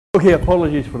Okay,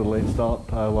 apologies for the late start.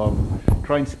 I'll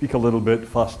try and speak a little bit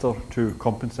faster to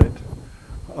compensate.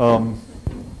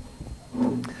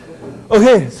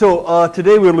 Okay, so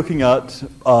today we're looking at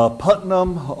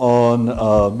Putnam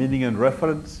on meaning and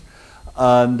reference,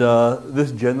 and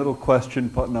this general question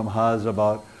Putnam has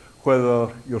about whether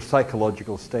your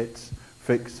psychological states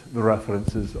fix the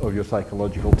references of your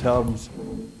psychological terms.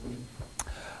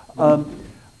 And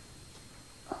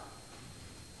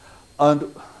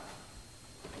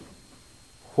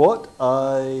what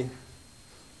I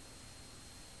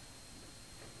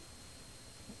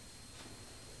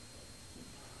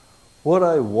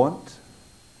want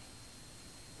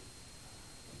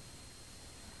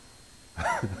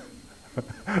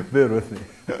bear with me.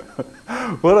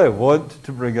 What I want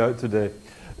to bring out today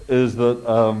is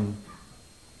that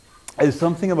is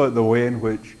something about the way in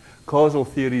which causal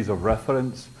theories of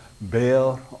reference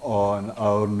bear on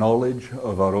our knowledge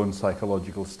of our own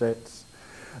psychological states.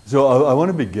 So I want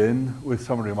to begin with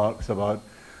some remarks about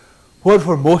what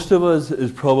for most of us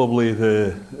is probably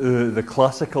the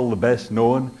classical, the best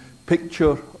known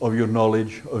picture of your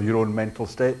knowledge of your own mental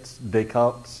states,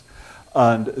 Descartes,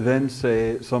 and then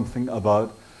say something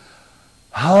about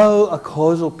how a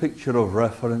causal picture of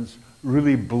reference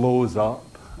really blows up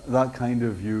that kind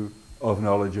of view of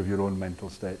knowledge of your own mental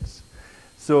states.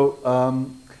 So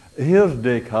here's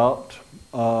Descartes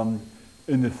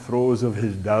in the throes of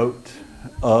his doubt.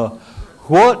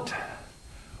 What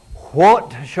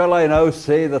shall I now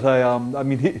say that I am? I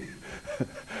mean,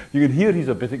 you can hear he's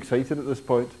a bit excited at this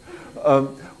point.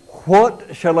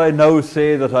 What shall I now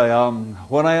say that I am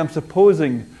when I am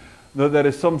supposing that there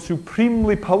is some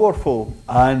supremely powerful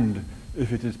and,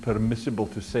 if it is permissible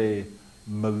to say,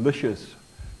 malicious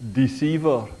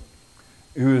deceiver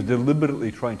who is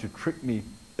deliberately trying to trick me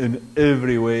in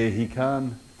every way he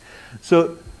can?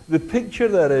 So the picture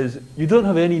there is, you don't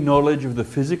have any knowledge of the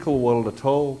physical world at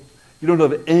all. You don't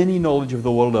have any knowledge of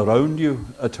the world around you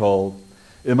at all.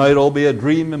 It might all be a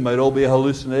dream, it might all be a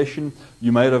hallucination,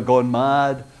 you might have gone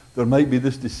mad, there might be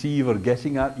this deceiver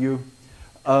getting at you.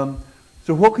 So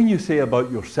what can you say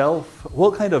about yourself?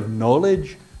 What kind of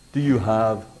knowledge do you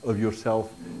have of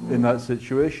yourself in that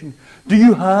situation? Do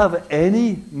you have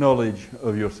any knowledge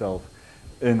of yourself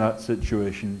in that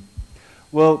situation?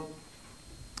 Well,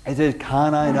 it says,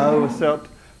 can I now assert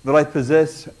that I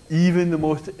possess even the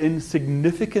most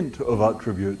insignificant of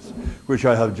attributes, which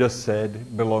I have just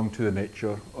said belong to the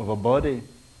nature of a body?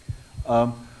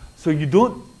 So you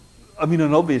don't, I mean,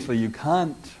 and obviously you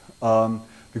can't,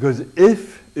 because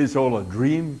if it's all a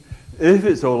dream, if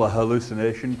it's all a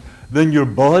hallucination, then your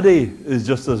body is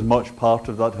just as much part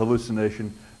of that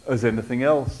hallucination as anything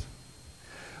else.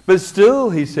 But still,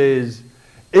 he says,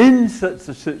 in such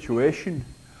a situation,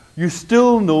 you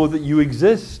still know that you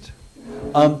exist.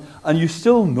 And you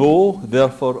still know,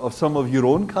 therefore, of some of your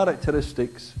own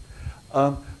characteristics.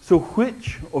 So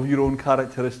which of your own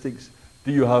characteristics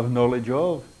do you have knowledge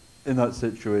of in that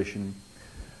situation?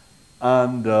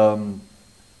 And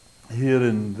here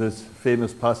in this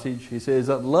famous passage, he says,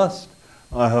 at last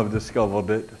I have discovered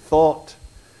it. Thought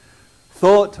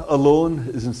alone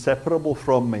is inseparable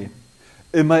from me.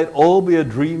 It might all be a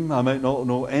dream. I might not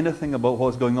know anything about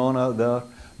what's going on out there.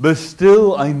 But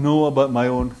still, I know about my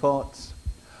own thoughts.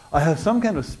 I have some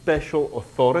kind of special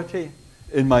authority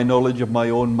in my knowledge of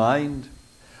my own mind.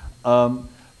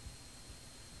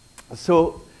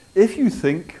 So, if you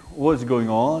think what's going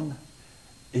on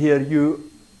here,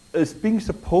 it's being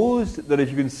supposed that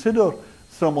if you consider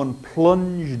someone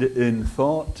plunged in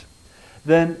thought,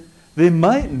 then they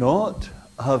might not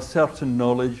have certain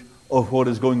knowledge of what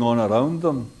is going on around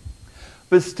them.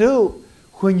 But still,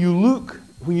 when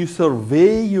you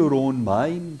survey your own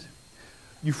mind,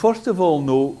 you first of all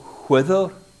know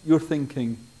whether you're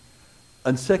thinking,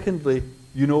 and secondly,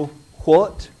 you know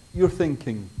what you're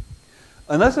thinking.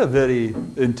 And that's a very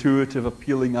intuitive,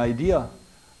 appealing idea.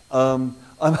 I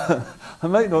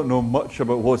might not know much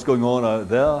about what's going on out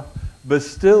there, but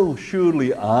still,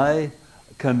 surely I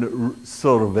can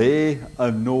survey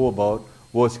and know about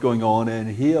what's going on in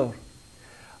here.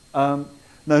 Now,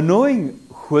 knowing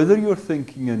whether you're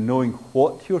thinking and knowing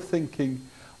what you're thinking,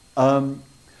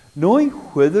 knowing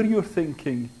whether you're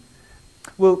thinking,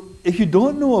 well, if you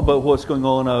don't know about what's going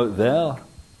on out there,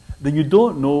 then you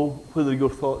don't know whether your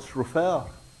thoughts refer.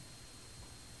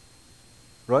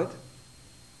 Right?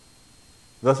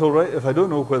 That's all right. If I don't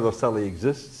know whether Sally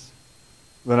exists,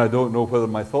 then I don't know whether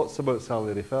my thoughts about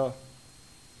Sally refer.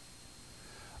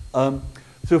 So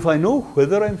if I know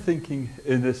whether I'm thinking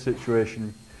in this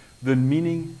situation, then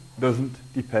meaning doesn't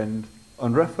depend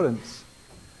on reference.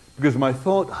 Because my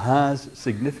thought has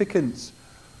significance,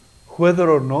 whether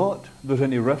or not there's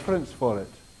any reference for it.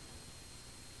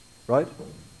 Right?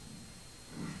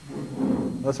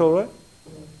 That's all right?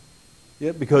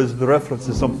 Yeah, because the reference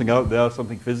is something out there,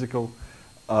 something physical.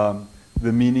 The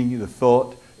meaning, the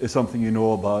thought is something you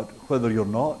know about, whether you're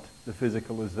not, the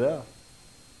physical is there.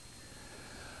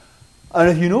 And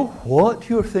if you know what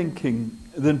you're thinking,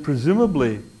 then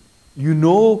presumably you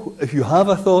know if you have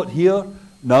a thought here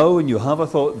now and you have a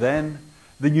thought then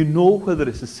you know whether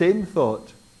it's the same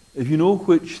thought. If you know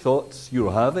which thoughts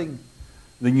you're having,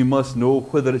 then you must know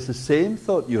whether it's the same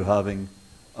thought you're having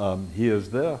here as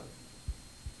there,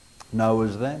 now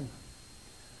as then.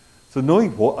 So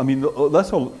knowing what, I mean,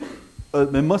 that's all,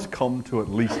 it must come to at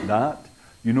least that.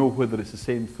 You know whether it's the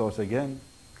same thought again.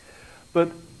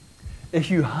 But if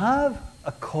you have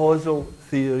a causal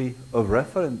theory of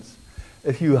reference,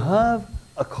 if you have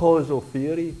a causal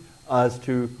theory as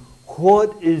to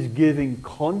what is giving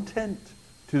content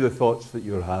to the thoughts that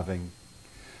you're having,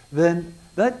 then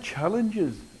that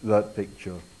challenges that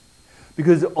picture.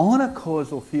 Because on a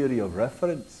causal theory of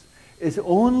reference, it's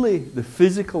only the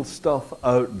physical stuff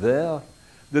out there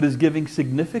that is giving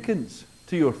significance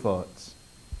to your thoughts.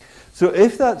 So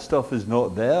if that stuff is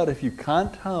not there, if you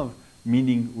can't have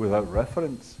meaning without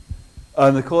reference,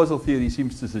 and the causal theory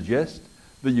seems to suggest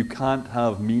that you can't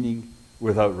have meaning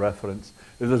without reference.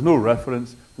 If there's no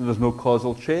reference, then there's no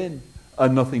causal chain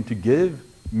and nothing to give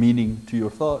meaning to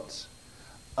your thoughts.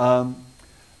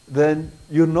 Then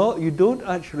you don't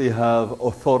actually have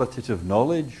authoritative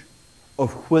knowledge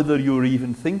of whether you're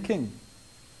even thinking.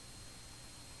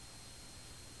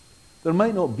 There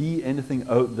might not be anything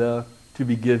out there to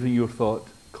be giving your thought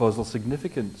causal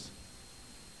significance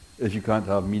if you can't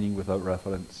have meaning without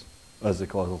reference, as the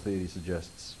causal theory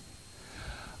suggests.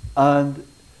 And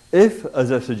if,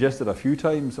 as I've suggested a few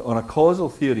times, on a causal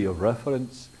theory of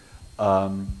reference,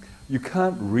 you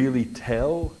can't really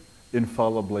tell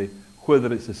infallibly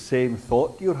whether it's the same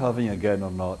thought you're having again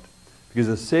or not, because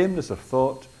the sameness of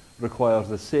thought requires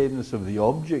the sameness of the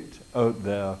object out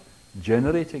there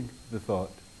generating the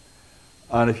thought.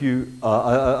 And if you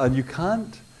and you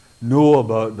can't know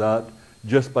about that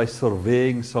just by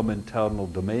surveying some internal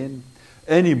domain,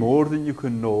 any more than you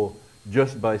can know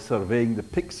just by surveying the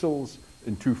pixels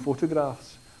in two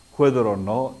photographs, whether or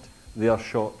not they are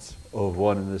shots of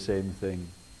one and the same thing.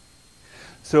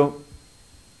 So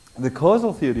the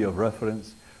causal theory of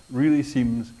reference really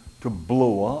seems to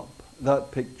blow up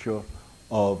that picture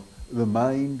of the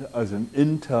mind as an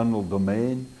internal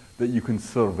domain that you can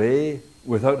survey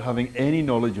without having any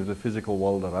knowledge of the physical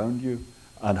world around you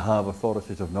and have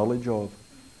authoritative knowledge of,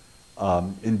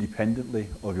 independently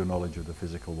of your knowledge of the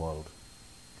physical world.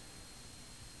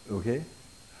 Okay?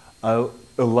 I'll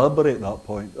elaborate that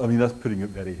point. I mean, that's putting it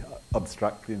very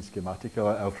abstractly and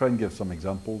schematically. I'll try and give some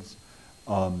examples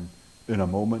in a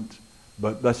moment,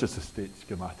 but that's just to state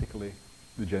schematically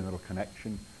the general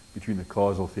connection between the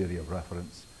causal theory of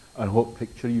reference and what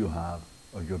picture you have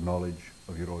of your knowledge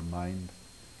of your own mind.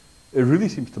 It really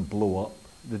seems to blow up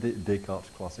the Descartes'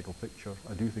 classical picture.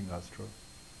 I do think that's true.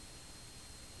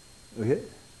 Okay?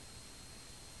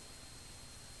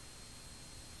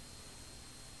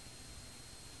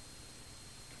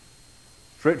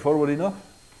 Straightforward enough?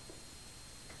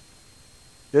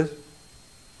 Yes?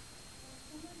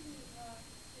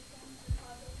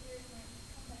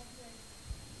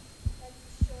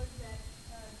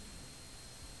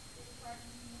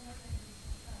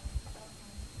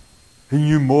 He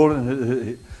knew more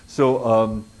than...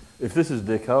 So, if this is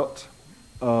Descartes,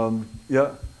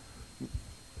 yeah,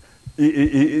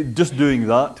 just doing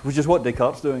that, which is what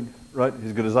Descartes' doing, right?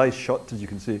 He's got his eyes shut, as you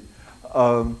can see.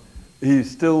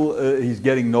 He's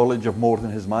getting knowledge of more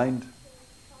than his mind.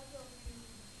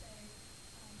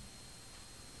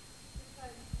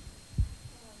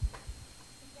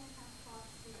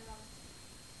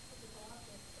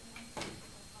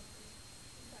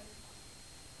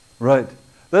 Right.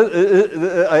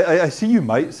 I see you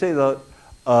might say that,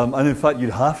 and in fact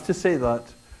you'd have to say that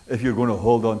if you're going to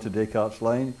hold on to Descartes'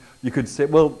 line. You could say,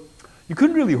 well, you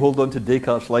couldn't really hold on to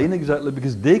Descartes' line exactly,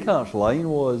 because Descartes' line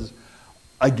was,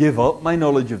 I give up my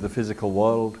knowledge of the physical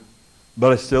world,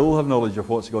 but I still have knowledge of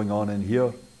what's going on in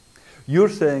here. You're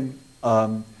saying,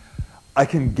 I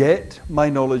can get my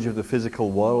knowledge of the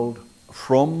physical world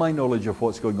from my knowledge of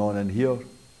what's going on in here.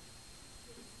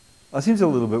 That seems a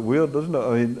little bit weird, doesn't it?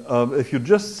 I mean, if you're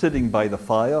just sitting by the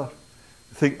fire,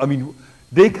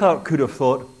 Descartes could have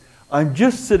thought, I'm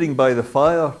just sitting by the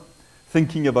fire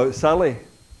thinking about Sally.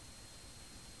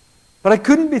 But I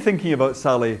couldn't be thinking about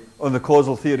Sally on the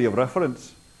causal theory of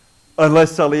reference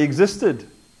unless Sally existed.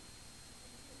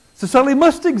 So Sally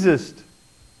must exist,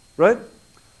 right?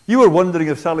 You were wondering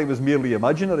if Sally was merely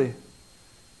imaginary,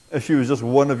 if she was just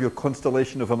one of your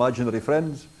constellation of imaginary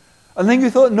friends. And then you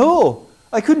thought, no,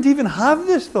 I couldn't even have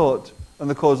this thought on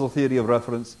the causal theory of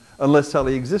reference unless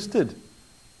Sally existed.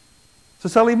 So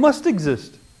Sally must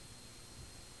exist.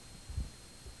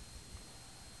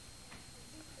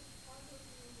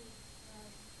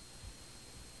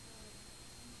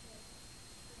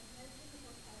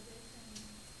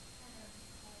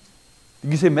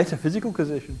 Did you say metaphysical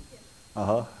causation? Yes.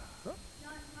 Uh-huh. Not so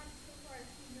far as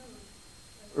he knows.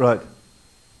 Right.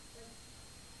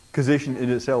 Causation in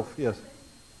itself, yes.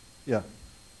 Yeah.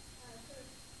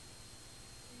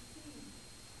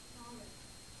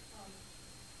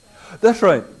 That's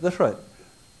right, that's right.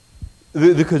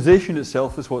 The causation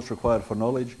itself is what's required for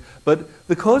knowledge. But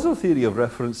the causal theory of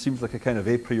reference seems like a kind of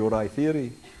a priori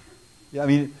theory. Yeah, I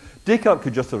mean, Descartes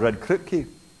could just have read Kripke.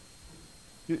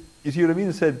 You see what I mean?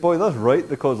 And said, boy, that's right,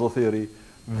 the causal theory.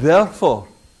 Therefore,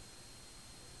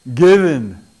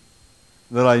 given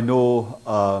that I know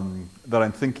that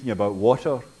I'm thinking about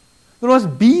water, there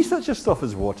must be such a stuff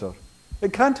as water.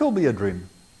 It can't all be a dream.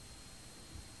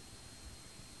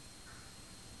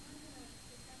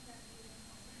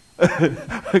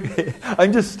 Okay,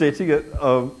 I'm just stating it.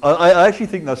 I actually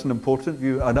think that's an important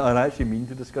view, and I actually mean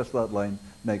to discuss that line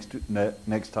next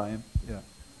time. Yeah.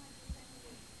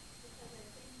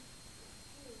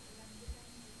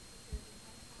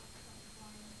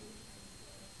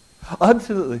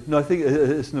 Absolutely. No, I think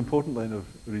it's an important line of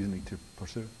reasoning to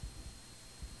pursue.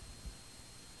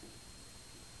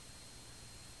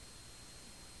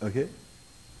 Okay.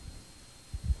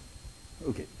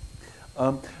 Okay.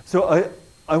 So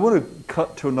I want to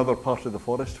cut to another part of the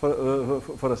forest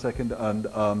for a second and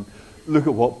look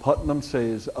at what Putnam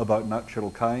says about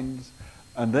natural kinds,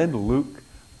 and then look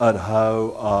at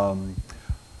how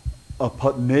a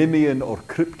Putnamian or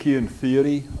Kripkean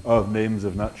theory of names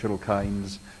of natural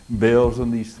kinds bears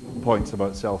on these points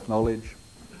about self-knowledge.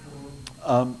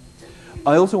 I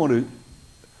also want to,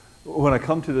 when I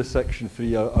come to this section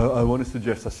 3, I want to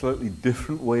suggest a slightly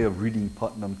different way of reading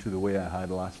Putnam to the way I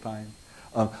had last time.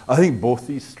 I think both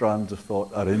these strands of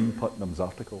thought are in Putnam's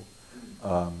article.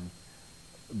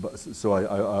 So I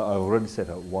already set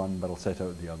out one, but I'll set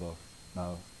out the other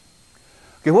now.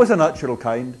 Okay, what's a natural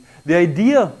kind? The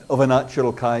idea of a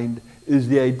natural kind is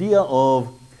the idea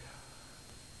of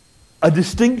a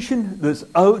distinction that's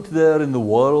out there in the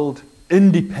world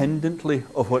independently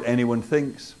of what anyone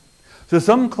thinks. So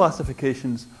some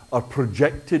classifications are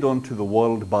projected onto the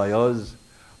world by us.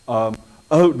 Out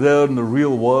there in the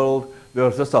real world,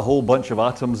 there's just a whole bunch of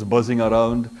atoms buzzing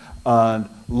around, and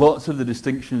lots of the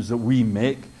distinctions that we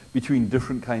make between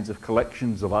different kinds of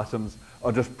collections of atoms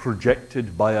are just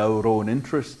projected by our own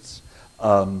interests.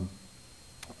 I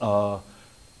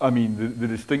mean, the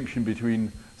distinction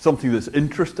between something that's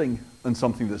interesting and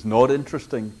something that's not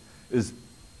interesting is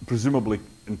presumably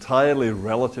entirely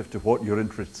relative to what your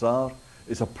interests are.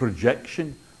 It's a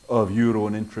projection of your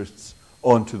own interests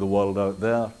onto the world out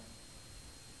there.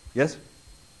 Yes?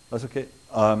 That's okay.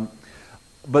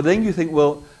 But then you think,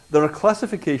 well, there are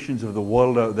classifications of the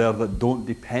world out there that don't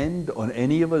depend on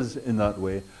any of us in that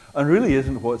way. And really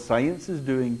isn't what science is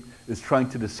doing, is trying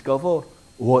to discover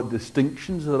what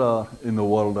distinctions there are in the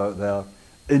world out there,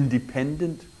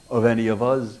 independent of any of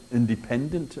us,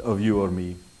 independent of you or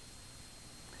me.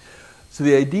 So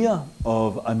the idea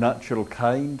of a natural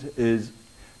kind is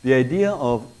the idea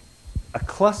of a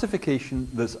classification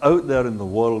that's out there in the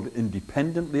world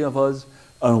independently of us,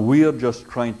 and we're just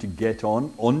trying to get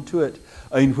onto it.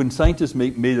 I mean, when scientists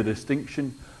made a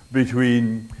distinction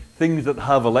between things that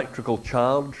have electrical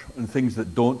charge and things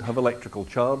that don't have electrical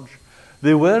charge,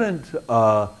 they weren't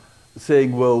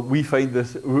saying, well, we find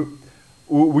this,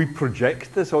 we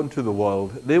project this onto the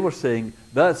world. They were saying,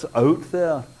 that's out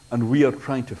there, and we are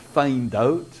trying to find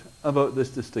out about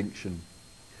this distinction.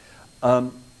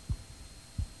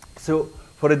 So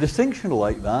for a distinction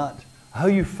like that, how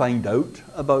you find out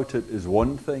about it is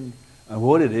one thing, and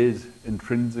what it is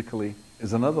intrinsically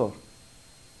is another.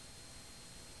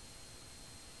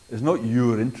 It's not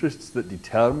your interests that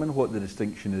determine what the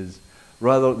distinction is.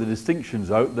 Rather, the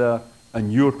distinction's out there,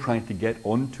 and you're trying to get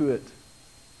onto it. Does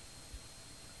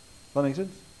that make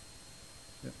sense?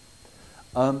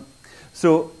 Yeah.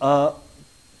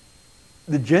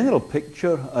 The general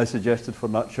picture I suggested for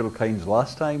natural kinds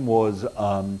last time was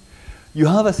you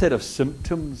have a set of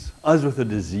symptoms, as with a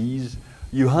disease,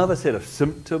 you have a set of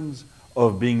symptoms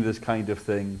of being this kind of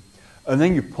thing, and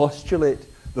then you postulate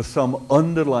there's some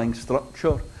underlying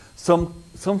structure,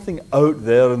 something out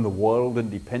there in the world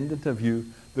independent of you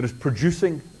that is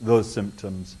producing those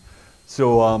symptoms.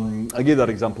 So I gave that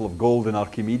example of gold in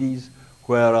Archimedes,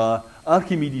 where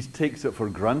Archimedes takes it for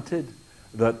granted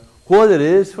that what it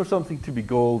is for something to be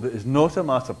gold is not a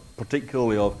matter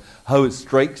particularly of how it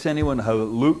strikes anyone, how it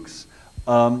looks.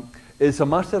 It's a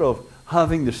matter of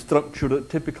having the structure that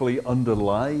typically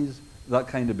underlies that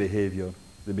kind of behavior,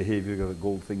 the behavior that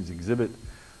gold things exhibit.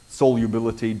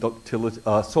 Solubility, ductility,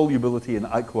 solubility in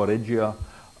aqua regia,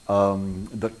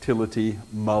 ductility,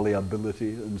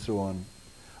 malleability, and so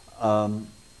on.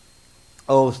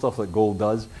 All the stuff that gold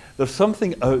does. There's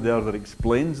something out there that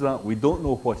explains that. We don't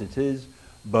know what it is,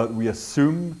 but we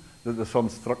assume that there's some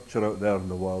structure out there in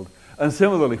the world. And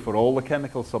similarly for all the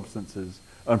chemical substances,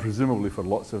 and presumably for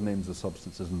lots of names of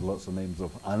substances and lots of names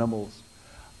of animals.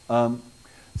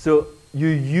 So you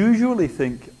usually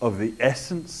think of the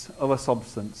essence of a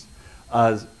substance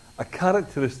as a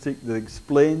characteristic that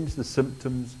explains the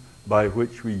symptoms by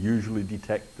which we usually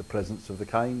detect the presence of the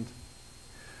kind.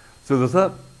 So there's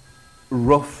that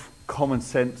rough, common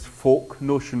sense folk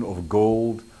notion of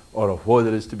gold or of what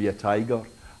it is to be a tiger.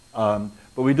 But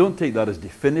we don't take that as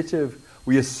definitive.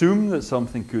 We assume that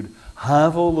something could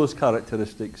have all those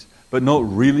characteristics, but not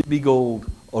really be gold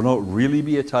or not really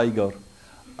be a tiger.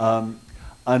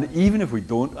 And even if we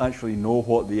don't actually know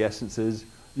what the essence is,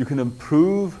 you can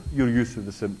improve your use of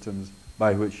the symptoms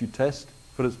by which you test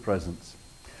for its presence.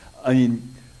 I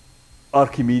mean,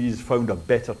 Archimedes found a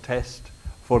better test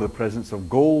for the presence of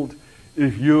gold.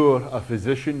 If you're a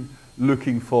physician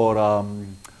looking for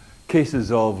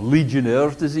cases of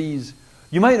Legionnaire's disease,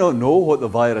 you might not know what the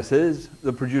virus is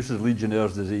that produces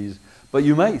Legionnaire's disease, but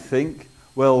you might think,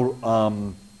 well,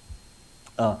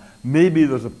 maybe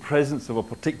there's a presence of a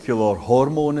particular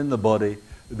hormone in the body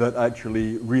that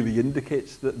actually really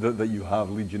indicates that you have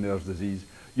Legionnaire's disease.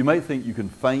 You might think you can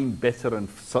find better and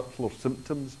subtler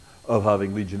symptoms of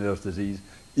having Legionnaire's disease,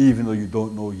 even though you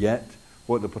don't know yet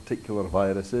what the particular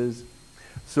virus is.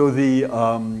 So the,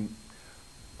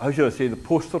 how should I say, the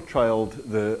poster child,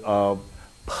 the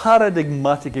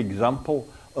paradigmatic example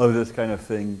of this kind of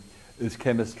thing is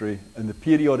chemistry and the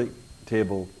periodic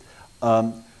table.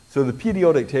 So the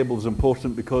periodic table is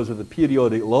important because of the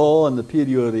periodic law, and the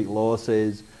periodic law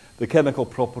says the chemical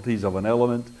properties of an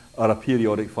element are a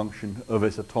periodic function of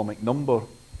its atomic number.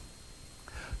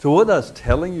 So what that's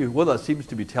telling you, what that seems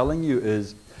to be telling you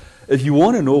is, if you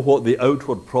want to know what the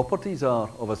outward properties are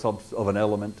of an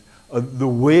element, the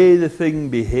way the thing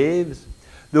behaves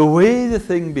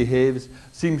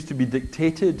seems to be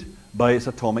dictated by its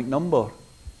atomic number.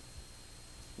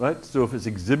 Right? So if it's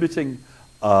exhibiting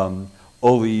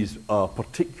all these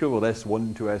particular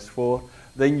S1 to S4,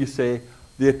 then you say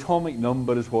the atomic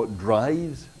number is what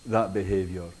drives that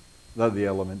behavior, that the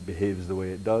element behaves the way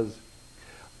it does.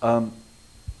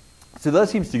 So that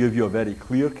seems to give you a very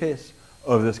clear case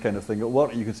of this kind of thing at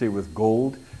work. You can say with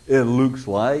gold, it looks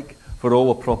like, for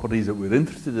all the properties that we're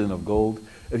interested in of gold,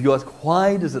 if you ask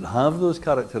why does it have those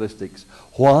characteristics,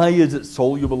 why is it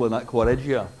soluble in aqua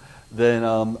regia, then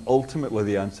ultimately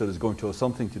the answer is going to have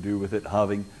something to do with it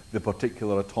having the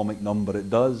particular atomic number it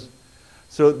does.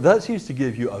 So that seems to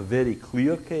give you a very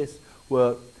clear case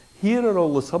where here are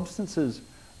all the substances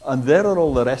and there are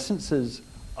all their essences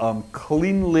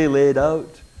cleanly laid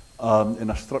out in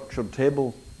a structured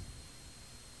table.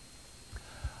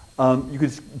 You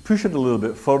could push it a little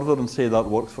bit further and say that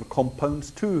works for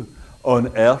compounds too.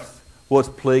 On Earth, what's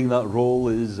playing that role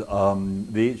is the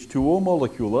H2O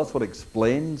molecule. That's what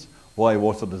explains why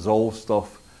water dissolved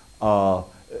stuff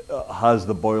has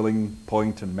the boiling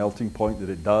point and melting point that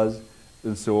it does,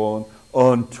 and so on.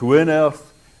 On twin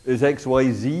Earth is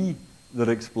XYZ that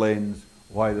explains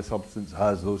why the substance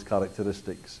has those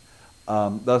characteristics.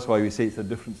 That's why we say it's a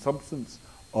different substance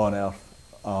on Earth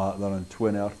than on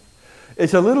twin Earth.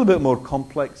 It's a little bit more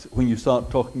complex when you start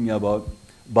talking about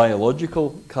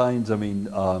biological kinds. I mean,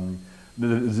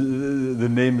 the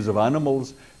names of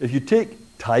animals. If you take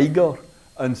tiger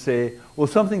and say, well,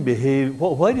 something behaves.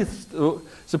 Well, why do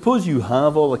suppose you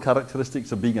have all the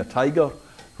characteristics of being a tiger,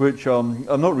 which I'm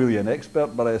not really an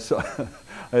expert, but I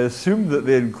assume that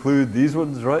they include these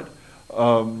ones, right?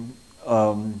 And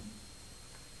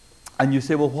you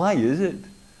say, well, why is it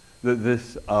that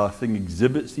this thing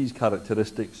exhibits these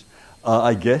characteristics?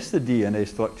 I guess the DNA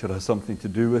structure has something to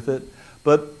do with it.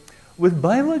 But with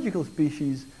biological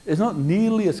species, it's not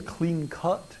nearly as clean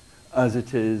cut as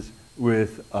it is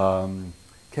with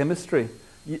chemistry.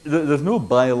 There's no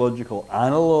biological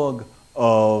analog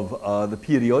of the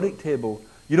periodic table.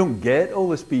 You don't get all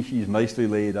the species nicely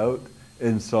laid out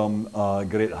in some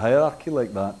great hierarchy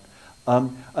like that.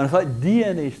 And in fact,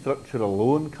 DNA structure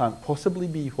alone can't possibly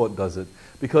be what does it,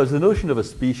 because the notion of a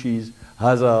species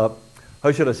has a,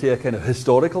 how should I say, a kind of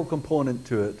historical component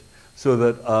to it, so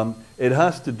that it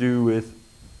has to do with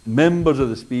members of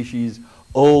the species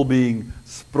all being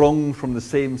sprung from the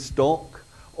same stock,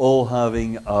 all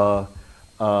having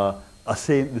the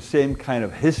same kind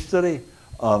of history,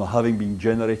 having been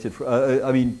generated.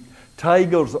 I mean,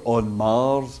 tigers on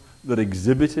Mars that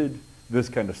exhibited this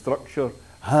kind of structure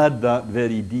had that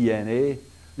very DNA.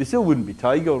 They still wouldn't be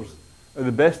tigers. At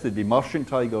the best, they'd be Martian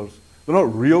tigers. They're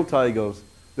not real tigers.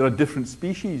 They're a different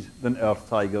species than Earth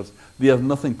tigers. They have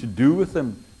nothing to do with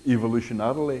them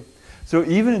evolutionarily. So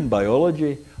even in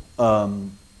biology,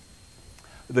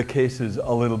 the case is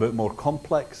a little bit more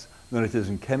complex than it is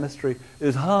in chemistry.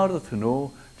 It's harder to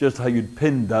know just how you'd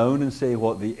pin down and say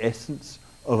what the essence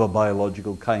of a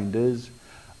biological kind is.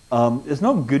 It's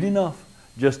not good enough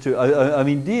just to, I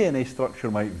mean, DNA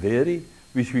structure might vary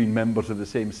between members of the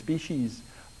same species.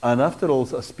 And after all,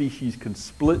 a species can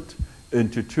split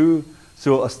into two.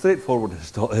 So a straightforward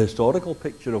historical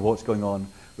picture of what's going on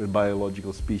with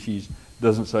biological species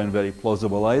doesn't sound very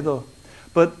plausible either.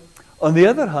 But on the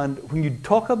other hand, when you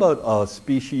talk about a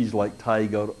species like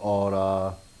tiger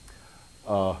or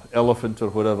elephant or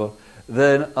whatever,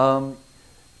 then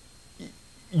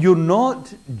you're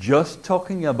not just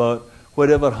talking about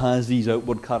whatever has these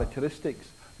outward characteristics.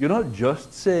 You're not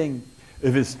just saying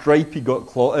if it's stripy, got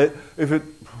claw, if it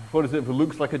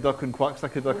looks like a duck and quacks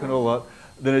like a duck and all that,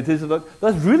 then it is a duck.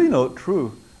 That's really not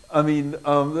true. I mean,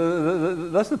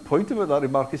 that's the point about that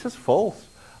remark. It's just false.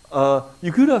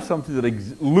 You could have something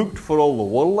that looked for all the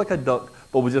world like a duck,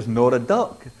 but was just not a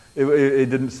duck. It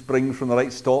didn't spring from the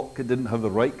right stock. It didn't have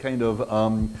the right kind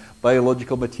of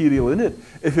biological material in it.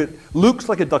 If it looks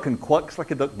like a duck and quacks like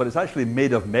a duck, but it's actually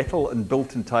made of metal and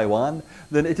built in Taiwan,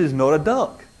 then it is not a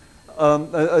duck.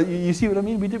 You see what I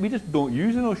mean? We just don't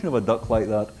use the notion of a duck like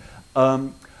that.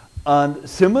 And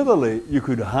similarly, you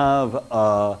could have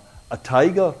a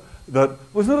tiger that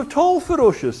was not at all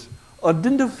ferocious, or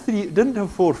didn't have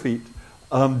 4 feet,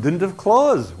 didn't have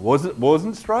claws,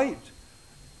 wasn't striped.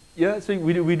 Yeah, so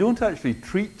we don't actually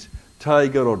treat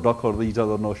tiger or duck or these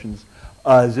other notions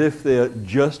as if they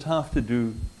just have to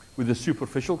do with the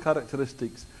superficial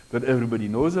characteristics that everybody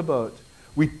knows about.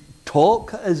 We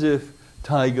talk as if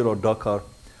tiger or duck are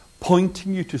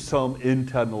pointing you to some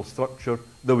internal structure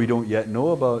that we don't yet know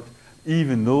about,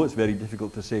 even though it's very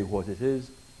difficult to say what it is.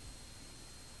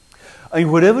 I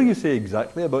mean, whatever you say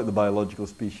exactly about the biological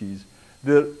species,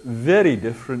 they're very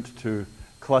different to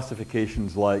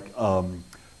classifications like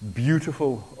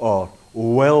beautiful or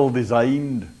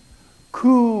well-designed,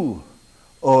 cool,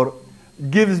 or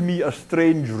gives me a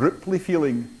strange Ripley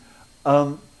feeling.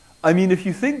 I mean, if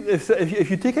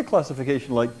you take a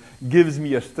classification like gives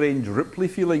me a strange Ripley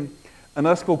feeling and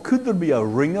ask, well, could there be a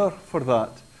ringer for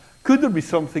that? Could there be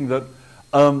something that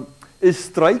it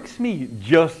strikes me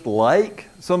just like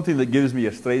something that gives me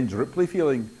a strange Ripley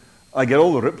feeling? I get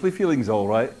all the Ripley feelings all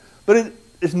right, but it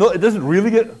doesn't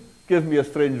really give me a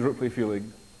strange Ripley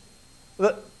feeling.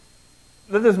 That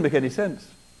doesn't make any sense.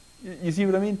 You see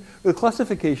what I mean? With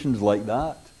classifications like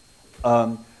that,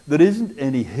 there isn't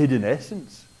any hidden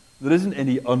essence. There isn't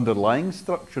any underlying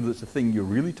structure that's the thing you're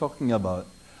really talking about.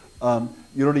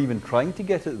 You're not even trying to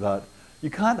get at that.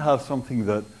 You can't have something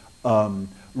that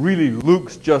really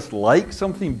looks just like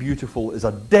something beautiful, is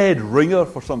a dead ringer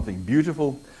for something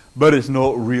beautiful, but it's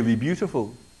not really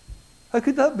beautiful. How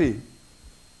could that be?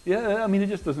 Yeah, I mean, it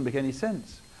just doesn't make any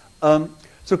sense.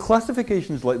 So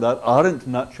classifications like that aren't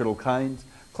natural kinds.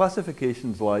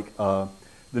 Classifications like the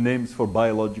names for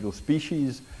biological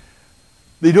species,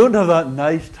 they don't have that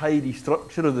nice, tidy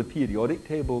structure of the periodic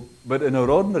table, but in our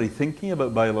ordinary thinking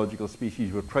about biological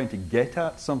species, we're trying to get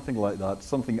at something like that,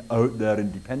 something out there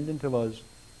independent of us.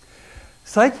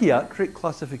 Psychiatric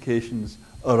classifications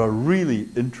are a really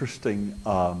interesting,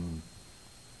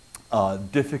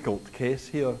 difficult case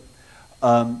here.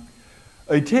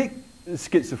 I take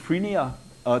schizophrenia,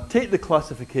 take the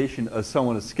classification as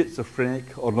someone is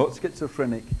schizophrenic or not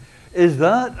schizophrenic. Is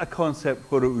that a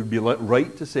concept where it would be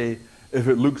right to say, if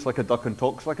it looks like a duck and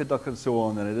talks like a duck and so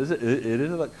on, then it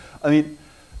is a duck? I mean,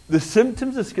 the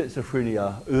symptoms of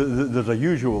schizophrenia, there's a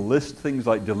usual list, things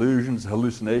like delusions,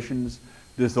 hallucinations,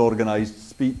 disorganized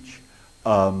speech,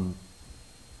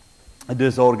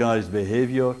 disorganized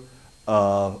behavior,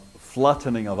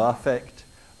 flattening of affect,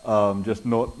 just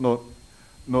not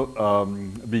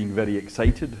being very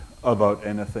excited about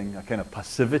anything, a kind of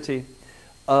passivity.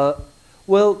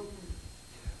 Well,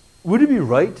 would it be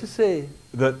right to say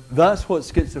that that's what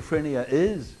schizophrenia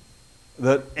is?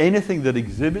 That anything that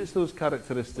exhibits those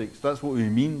characteristics, that's what we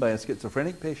mean by a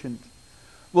schizophrenic patient?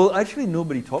 Well, actually,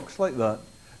 nobody talks like that.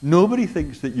 Nobody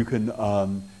thinks that you can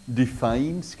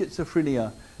define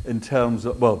schizophrenia in terms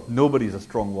of, well, nobody's a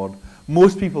strong word.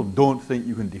 Most people don't think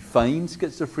you can define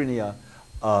schizophrenia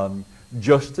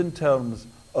just in terms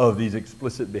of these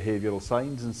explicit behavioral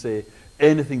signs and say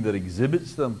anything that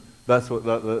exhibits them, that's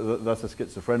a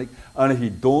schizophrenic. And if you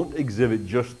don't exhibit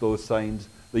just those signs,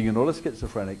 then you're not a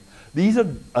schizophrenic. These are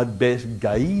at best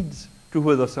guides to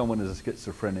whether someone is a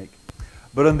schizophrenic.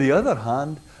 But on the other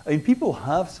hand, I mean, people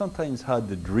have sometimes had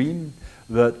the dream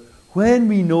that when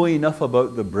we know enough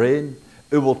about the brain,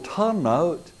 it will turn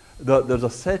out that there's a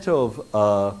set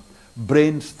of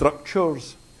brain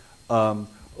structures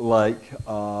like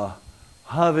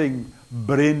having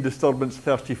brain disturbance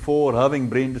 34, having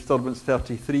brain disturbance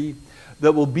 33,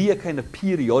 that will be a kind of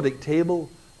periodic table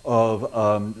of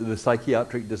the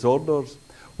psychiatric disorders,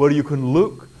 where you can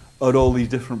look at all these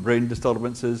different brain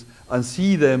disturbances and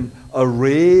see them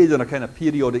arrayed in a kind of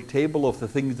periodic table of the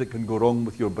things that can go wrong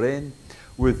with your brain,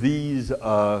 with these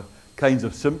kinds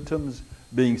of symptoms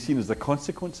being seen as the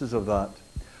consequences of that.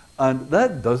 And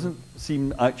that doesn't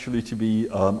seem actually to be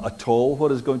at all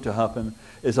what is going to happen.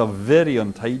 It's a very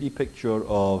untidy picture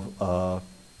of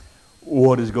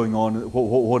what is going on,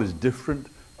 what is different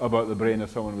about the brain of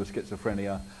someone with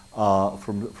schizophrenia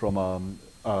from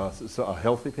a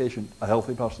healthy patient, a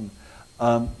healthy person.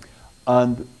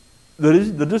 And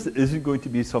there just isn't going to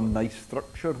be some nice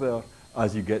structure there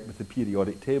as you get with the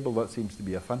periodic table. That seems to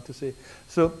be a fantasy.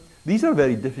 So these are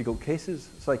very difficult cases,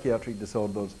 psychiatric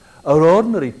disorders. Our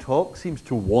ordinary talk seems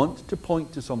to want to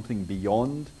point to something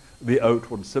beyond the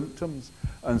outward symptoms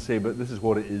and say, but this is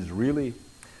what it is really.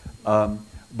 But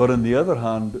on the other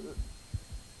hand,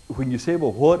 when you say,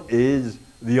 well, what is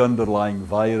the underlying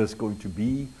virus going to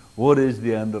be? What is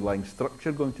the underlying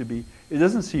structure going to be? It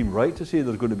doesn't seem right to say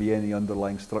there's going to be any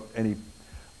underlying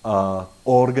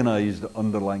organized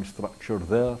underlying structure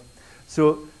there.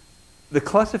 So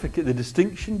the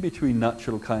distinction between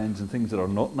natural kinds and things that are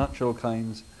not natural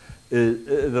kinds,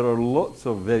 there are lots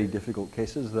of very difficult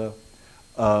cases there.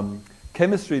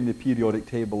 Chemistry in the periodic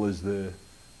table is the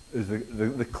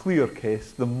clear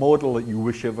case, the model that you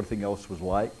wish everything else was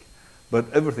like, but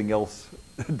everything else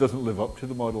doesn't live up to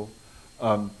the model.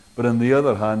 But on the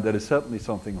other hand, there is certainly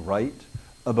something right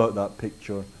about that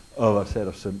picture of a set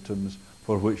of symptoms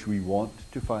for which we want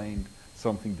to find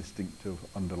something distinctive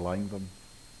underlying them.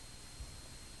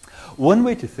 One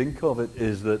way to think of it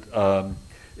is that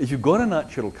if you've got a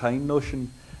natural kind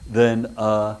notion, then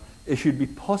it should be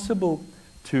possible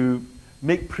to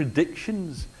make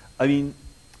predictions. I mean,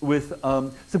 with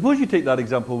suppose you take that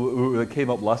example that came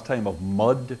up last time of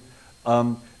mud.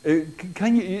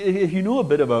 If you know a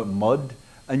bit about mud,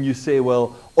 and you say,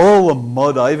 well, all the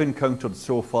mud I've encountered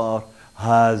so far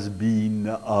has been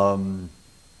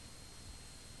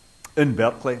in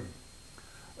Berkeley,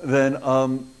 then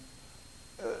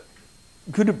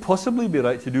could it possibly be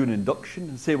right to do an induction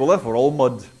and say, well, therefore all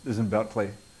mud is in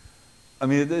Berkeley? I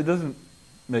mean, it doesn't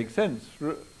make sense,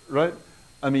 right?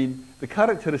 I mean, the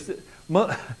characteristic...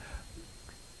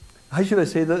 How should I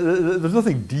say that? There's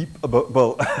nothing deep about...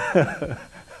 Well,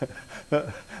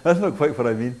 that's not quite what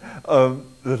I mean.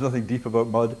 There's nothing deep about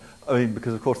mud. I mean,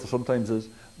 because of course there sometimes is.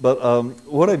 But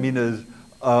what I mean is,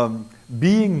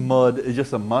 being mud is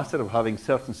just a matter of having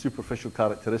certain superficial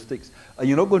characteristics, and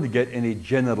you're not going to get any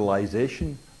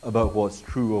generalization about what's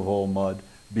true of all mud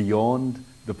beyond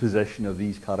the possession of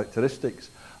these characteristics.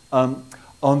 On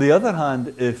the other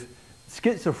hand, if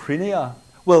schizophrenia,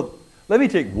 well, let me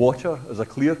take water as a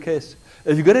clear case.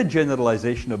 If you get a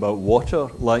generalization about water,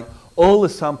 like all the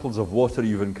samples of water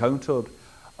you've encountered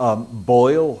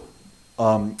boil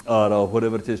at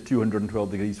whatever it is,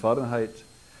 212 degrees Fahrenheit.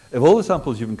 If all the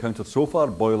samples you've encountered so far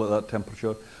boil at that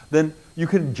temperature, then you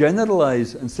can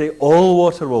generalize and say all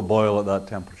water will boil at that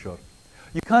temperature.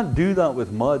 You can't do that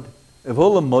with mud. If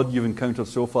all the mud you've encountered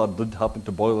so far did happen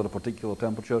to boil at a particular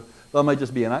temperature, that might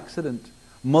just be an accident.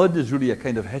 Mud is really a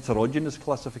kind of heterogeneous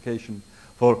classification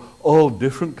for all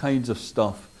different kinds of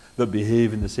stuff that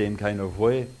behave in the same kind of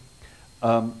way.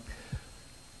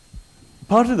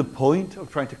 Part of the point of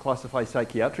trying to classify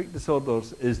psychiatric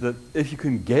disorders is that if you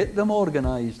can get them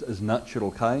organized as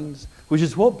natural kinds, which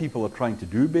is what people are trying to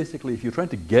do basically, if you're trying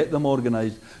to get them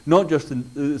organized, not just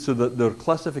so that they're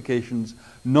classifications,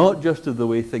 not just of the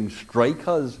way things strike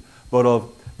us, but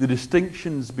of the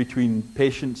distinctions between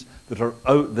patients that are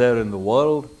out there in the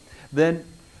world, then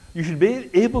you should be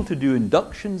able to do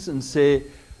inductions and say,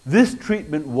 this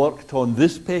treatment worked on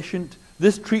this patient,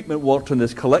 this treatment worked on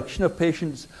this collection of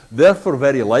patients, therefore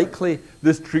very likely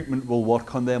this treatment will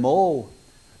work on them all.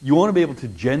 You want to be able to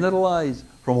generalize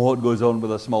from what goes on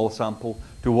with a small sample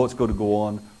to what's going to go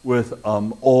on with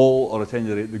all, or at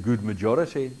any rate the good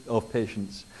majority of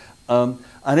patients. And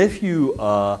if you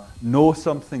know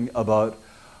something about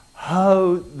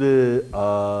how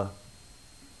the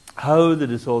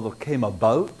disorder came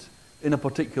about in a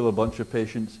particular bunch of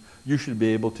patients, you should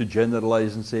be able to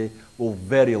generalize and say, well,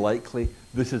 very likely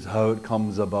this is how it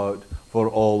comes about for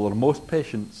all or most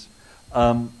patients.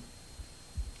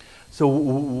 So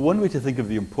one way to think of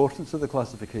the importance of the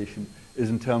classification is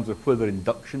in terms of whether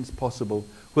induction is possible,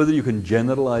 whether you can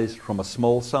generalize from a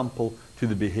small sample to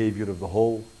the behavior of the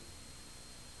whole.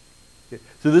 Okay.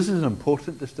 So this is an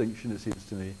important distinction, it seems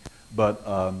to me, but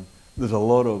there's a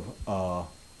lot of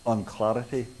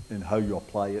unclarity in how you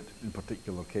apply it in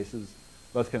particular cases.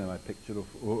 That's kind of my picture of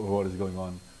what is going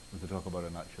on when we talk about a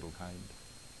natural kind.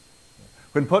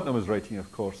 When Putnam was writing,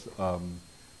 of course,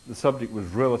 the subject was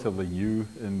relatively new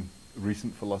in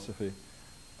recent philosophy,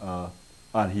 and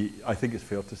I think it's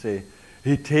fair to say,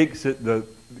 he takes it that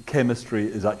chemistry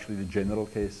is actually the general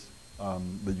case,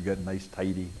 that you get nice,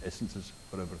 tidy essences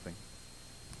for everything.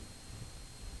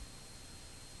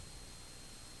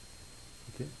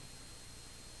 Okay.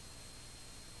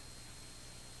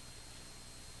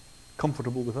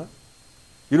 Comfortable with that?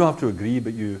 You don't have to agree,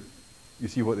 but you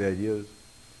see what the idea is.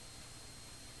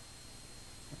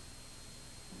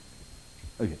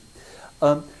 Okay.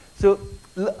 So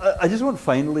I just want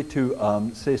finally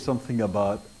to say something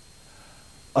about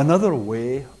another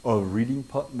way of reading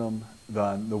Putnam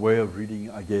than the way of reading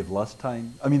I gave last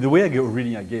time. I mean, the way of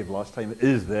reading I gave last time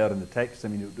is there in the text. I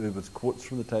mean, it was quotes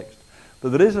from the text.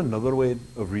 But there is another way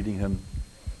of reading him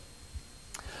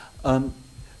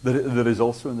that is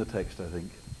also in the text, I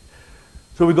think.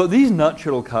 So we've got these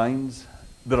natural kinds.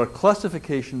 There are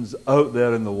classifications out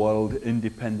there in the world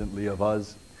independently of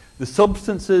us. The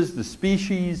substances, the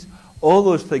species, all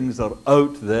those things are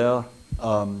out there,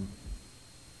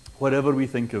 whatever we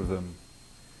think of them.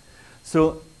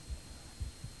 So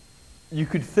you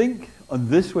could think on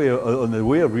this way, on the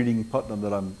way of reading Putnam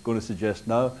that I'm going to suggest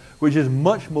now, which is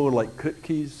much more like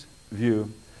Kripke's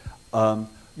view. You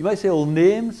might say, well,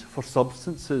 names for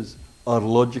substances are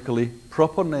logically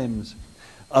proper names.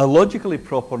 A logically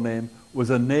proper name was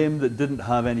a name that didn't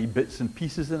have any bits and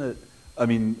pieces in it. I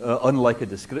mean, unlike a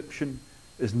description,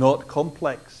 is not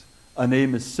complex. A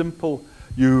name is simple.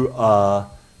 You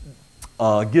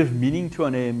give meaning to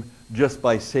a name just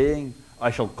by saying,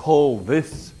 I shall call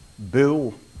this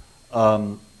Bill.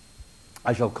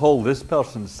 I shall call this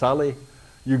person Sally.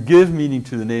 You give meaning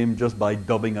to the name just by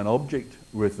dubbing an object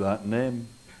with that name.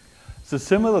 So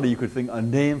similarly, you could think a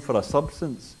name for a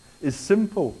substance is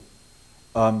simple.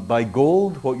 By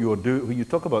gold, what you do when you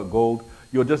talk about gold,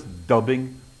 you're just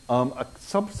dubbing a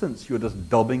substance. You're just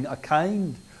dubbing a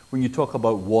kind. When you talk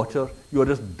about water, you're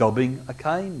just dubbing a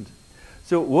kind.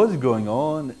 So what's going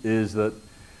on is that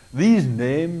these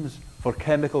names for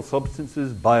chemical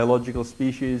substances, biological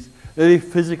species, very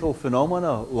physical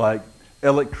phenomena like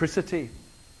electricity,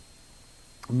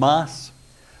 mass.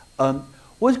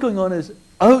 What's going on is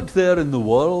out there in the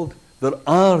world, there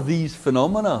are these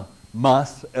phenomena,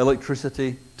 mass,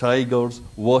 electricity, tigers,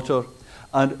 water.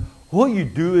 And what you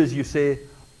do is you say,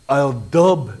 I'll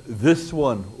dub this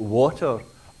one water.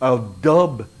 I'll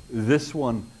dub this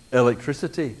one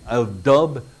electricity. I'll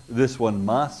dub this one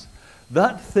mass.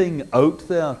 That thing out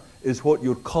there is what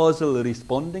you're causally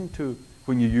responding to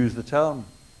when you use the term.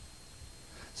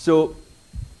 So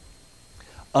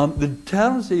the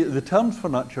terms for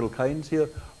natural kinds here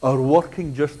are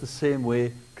working just the same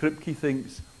way Kripke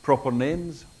thinks proper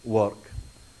names work.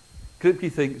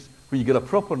 Kripke thinks when you get a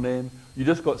proper name, you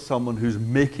just got someone who's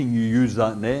making you use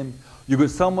that name. You've got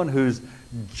someone who's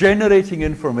generating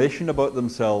information about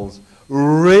themselves,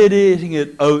 radiating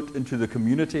it out into the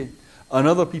community, and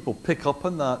other people pick up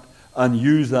on that and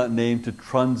use that name to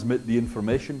transmit the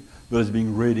information that is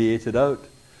being radiated out.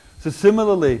 So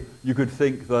similarly, you could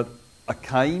think that a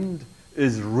kind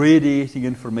is radiating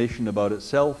information about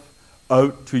itself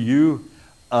out to you.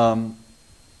 And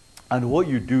what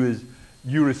you do is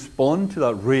you respond to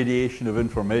that radiation of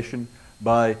information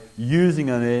by using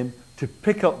a name to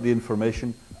pick up the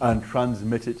information and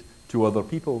transmit it to other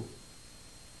people.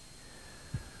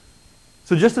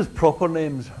 So just as proper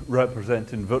names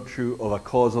represent in virtue of a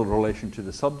causal relation to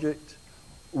the subject,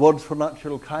 words for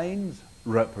natural kinds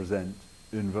represent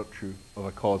in virtue of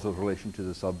a causal relation to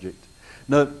the subject.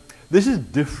 Now, this is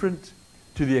different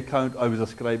to the account I was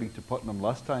ascribing to Putnam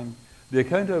last time. The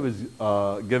account I was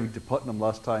giving to Putnam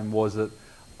last time was that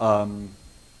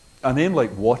a name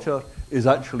like water is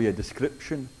actually a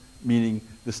description, meaning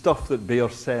the stuff that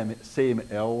bears same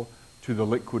L to the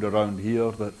liquid around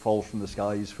here that falls from the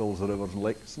skies, fills the rivers and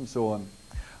lakes, and so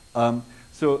on.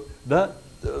 So that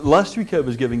last week I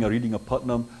was giving a reading of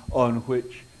Putnam on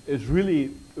which is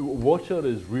really, water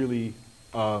is really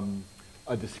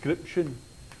a description.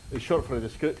 It's short for a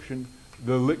description.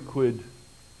 The liquid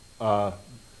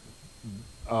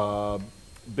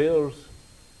bears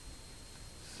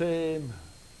same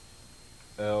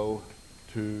L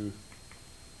to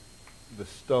the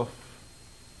stuff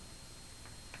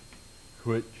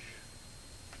which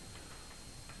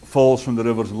falls from the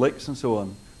rivers and lakes and so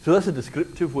on. So that's a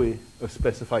descriptive way of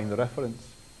specifying the reference.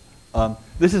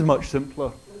 This is much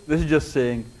simpler. This is just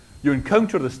saying you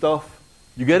encounter the stuff,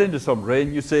 you get into some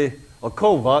rain, you say, I'll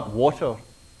call that water.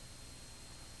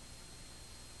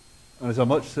 And it's a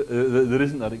much, there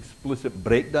isn't that explicit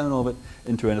breakdown of it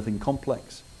into anything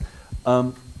complex.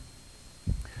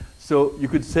 So you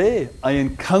could say, I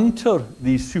encounter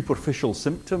these superficial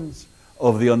symptoms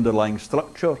of the underlying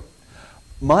structure.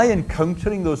 My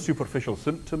encountering those superficial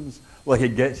symptoms, like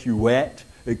it gets you wet,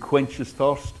 it quenches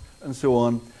thirst, and so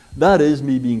on, that is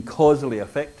me being causally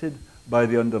affected by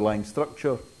the underlying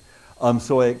structure.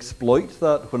 So I exploit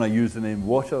that when I use the name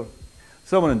water.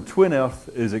 Someone in Twin Earth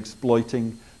is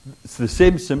exploiting the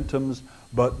same symptoms,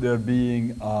 but they're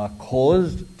being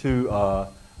caused to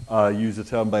use the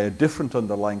term by a different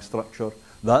underlying structure.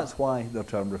 That's why their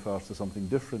term refers to something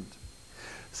different.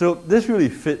 So this really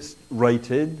fits right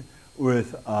in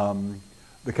with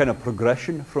the kind of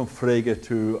progression from Frege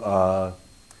to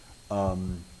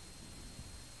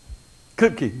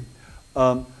Kripke,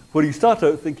 where you start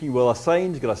out thinking, well, a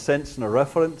sign's got a sense and a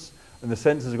reference, and the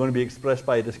senses are going to be expressed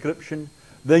by a description.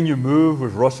 Then you move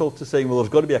with Russell to saying, well, there's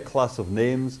got to be a class of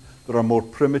names that are more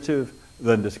primitive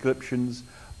than descriptions.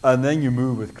 And then you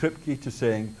move with Kripke to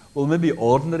saying, well, maybe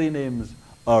ordinary names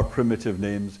are primitive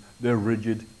names. They're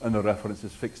rigid, and the reference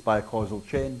is fixed by a causal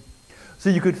chain. So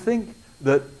you could think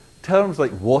that terms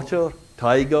like water,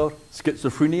 tiger,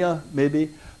 schizophrenia,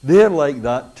 maybe, they're like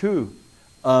that too.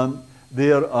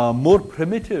 They're more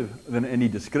primitive than any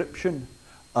description,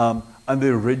 and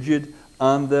they're rigid,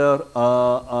 and their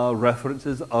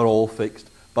references are all fixed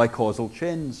by causal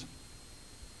chains.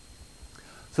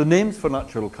 So names for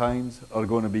natural kinds are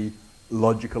going to be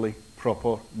logically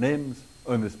proper names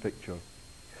on this picture.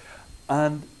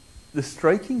 And the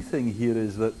striking thing here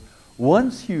is that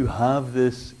once you have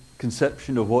this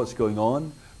conception of what's going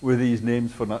on with these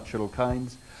names for natural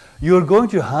kinds, you're going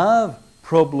to have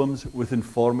problems with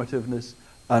informativeness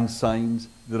and signs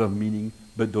that have meaning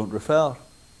but don't refer.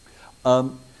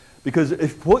 Because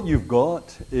if what you've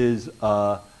got is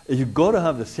you've got to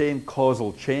have the same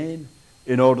causal chain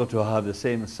in order to have the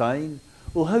same sign,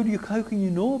 well, how can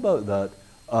you know about that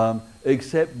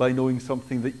except by knowing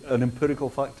something, an empirical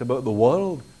fact about the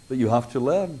world that you have to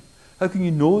learn? How can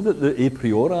you know that a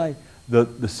priori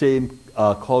that the same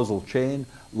causal chain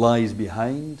lies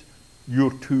behind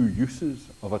your two uses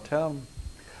of a term?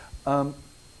 And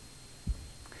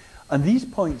these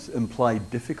points imply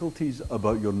difficulties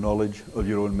about your knowledge of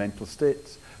your own mental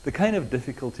states. The kind of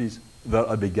difficulties that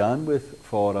I began with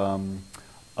for,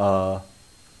 what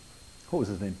was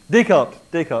his name? Descartes,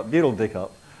 dear old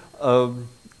Descartes.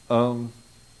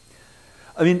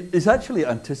 I mean, it's actually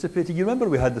anticipating. You remember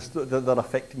we had that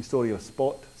affecting story of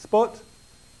Spot? Spot?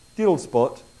 Dear old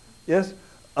Spot, yes?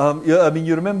 Yeah, I mean,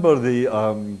 you remember the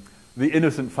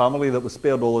innocent family that was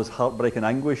spared all this heartbreak and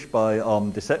anguish by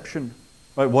deception.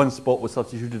 Right? One Spot was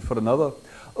substituted for another.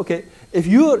 Okay, if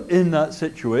you're in that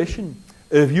situation,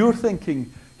 if you're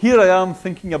thinking, here I am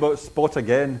thinking about Spot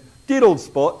again, dear old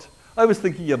Spot, I was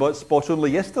thinking about Spot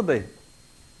only yesterday.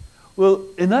 Well,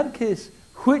 in that case,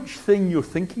 which thing you're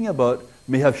thinking about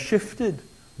may have shifted,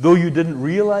 though you didn't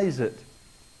realize it.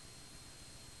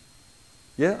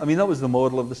 Yeah, I mean, that was the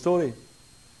model of the story.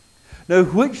 Now,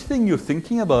 which thing you're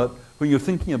thinking about when you're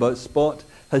thinking about Spot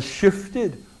has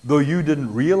shifted, though you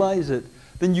didn't realize it,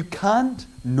 then you can't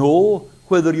know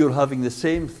whether you're having the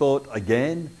same thought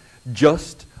again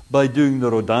just by doing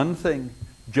the Rodin thing,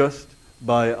 just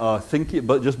by thinking,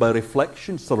 but just by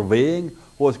reflection, surveying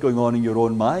what's going on in your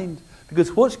own mind. Because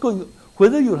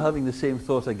whether you're having the same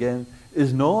thought again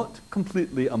is not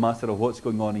completely a matter of what's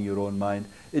going on in your own mind.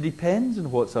 It depends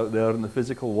on what's out there in the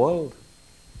physical world.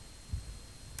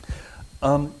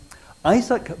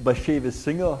 Isaac Bashevis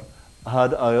Singer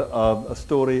had a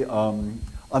story,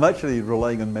 I'm actually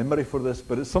relying on memory for this,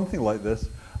 but it's something like this,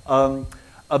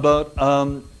 about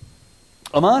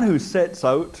a man who sets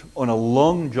out on a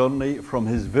long journey from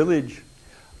his village,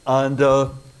 and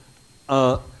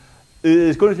it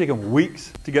is going to take him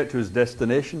weeks to get to his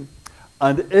destination.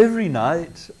 And every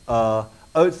night,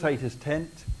 outside his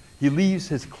tent, he leaves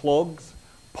his clogs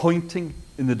pointing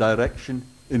in the direction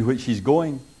in which he's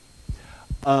going.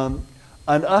 And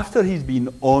after he's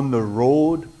been on the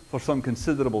road for some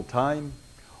considerable time,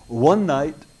 one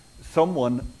night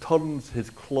someone turns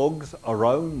his clogs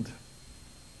around.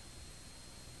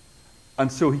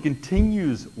 And so he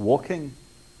continues walking.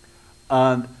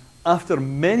 And after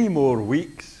many more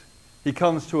weeks, He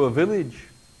comes to a village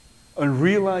and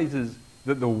realizes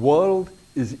that the world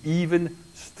is even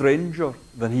stranger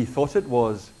than he thought it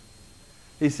was.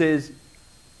 He says,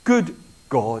 "Good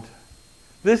God,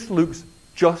 this looks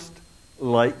just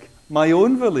like my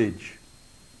own village.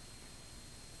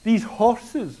 These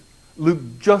horses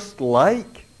look just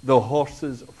like the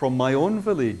horses from my own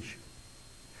village.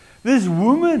 This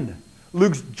woman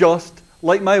looks just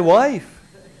like my wife."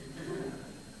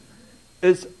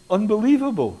 It's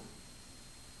unbelievable.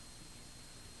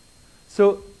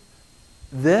 So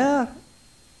now,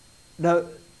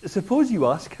 suppose you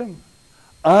ask him,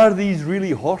 are these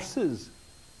really horses?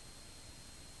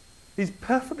 He's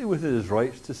perfectly within his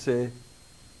rights to say,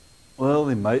 well,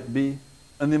 they might be,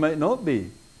 and they might not be.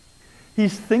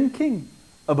 He's thinking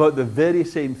about the very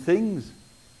same things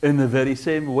in the very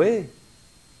same way.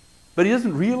 But he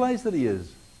doesn't realize that he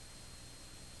is.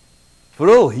 For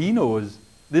all he knows,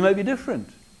 they might be different.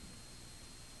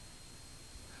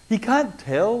 He can't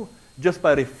tell just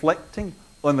by reflecting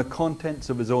on the contents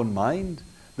of his own mind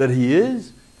that he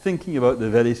is thinking about the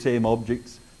very same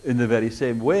objects in the very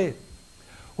same way.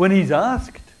 When he's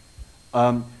asked,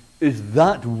 is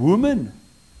that woman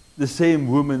the same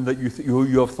woman that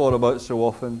you have thought about so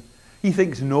often? He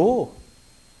thinks no.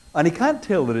 And he can't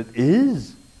tell that it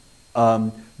is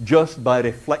just by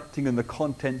reflecting on the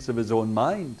contents of his own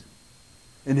mind.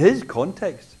 In his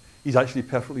context, he's actually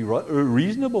perfectly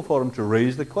reasonable for him to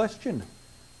raise the question.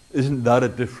 Isn't that a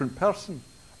different person?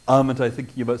 Aren't I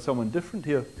thinking about someone different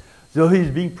here? So he's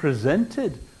being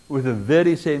presented with the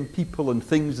very same people and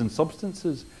things and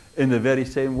substances in the very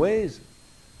same ways.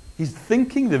 He's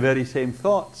thinking the very same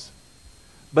thoughts,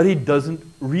 but he doesn't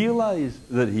realize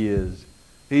that he is.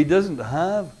 He doesn't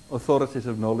have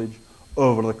authoritative knowledge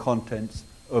over the contents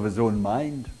of his own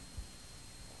mind.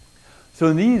 So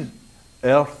in these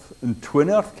earth and twin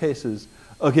earth cases,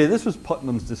 okay, this was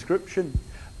Putnam's description,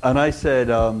 and I said,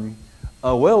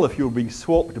 well, if you were being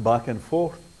swapped back and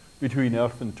forth between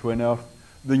earth and twin earth,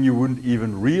 then you wouldn't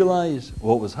even realize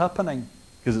what was happening,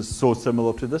 because it's so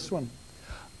similar to this one.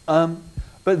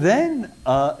 But then,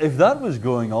 if that was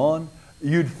going on,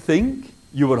 you'd think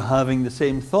you were having the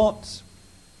same thoughts,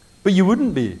 but you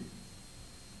wouldn't be.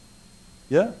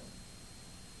 Yeah?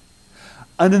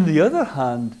 And on the other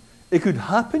hand, it could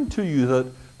happen to you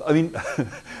that, I mean,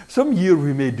 some year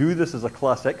we may do this as a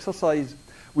class exercise.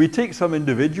 We take some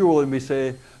individual and we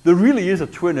say, there really is a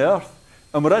twin earth,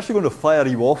 and we're actually going to fire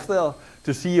you off there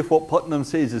to see if what Putnam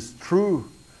says is true.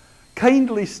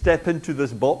 Kindly step into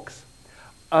this box.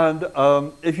 And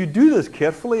if you do this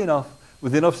carefully enough,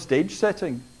 with enough stage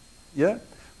setting, yeah,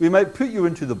 we might put you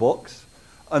into the box,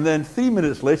 and then 3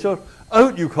 minutes later,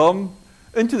 out you come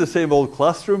into the same old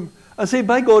classroom and say,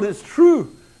 by God, it's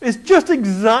true. It's just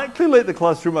exactly like the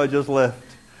classroom I just left.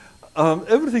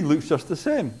 Everything looks just the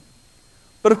same.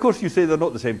 But of course you say they're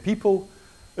not the same people.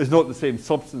 It's not the same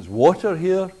substance water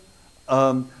here.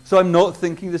 So I'm not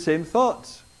thinking the same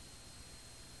thoughts.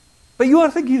 But you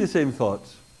are thinking the same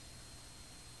thoughts.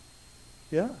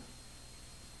 Yeah?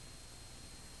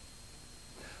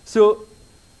 So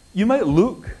you might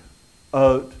look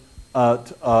out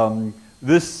at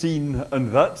this scene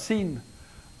and that scene.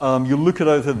 You look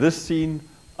out at this scene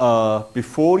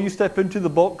before you step into the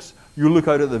box. You look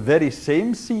out at the very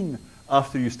same scene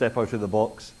after you step out of the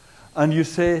box. And you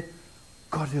say,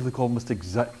 God, they look almost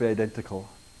exactly identical.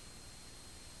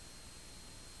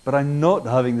 But I'm not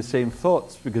having the same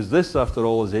thoughts, because this, after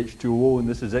all, is H2O and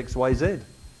this is XYZ.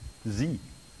 Z.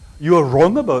 You are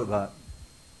wrong about that.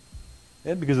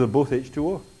 Yeah, because they're both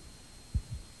H2O.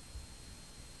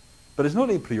 But it's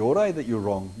not a priori that you're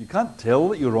wrong. You can't tell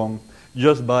that you're wrong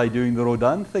just by doing the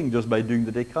Rodin thing, just by doing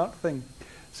the Descartes thing.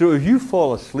 So if you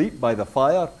fall asleep by the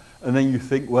fire and then you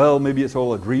think, well, maybe it's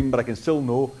all a dream, but I can still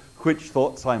know which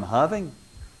thoughts I'm having,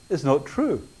 it's not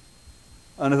true.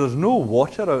 And if there's no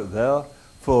water out there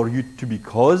for you to be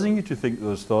causing you to think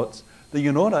those thoughts, then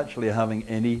you're not actually having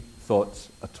any thoughts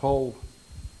at all.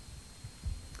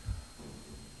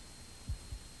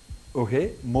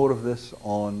 Okay, more of this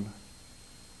on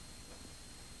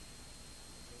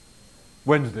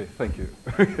Wednesday. Thank you.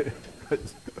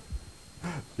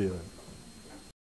 See you then.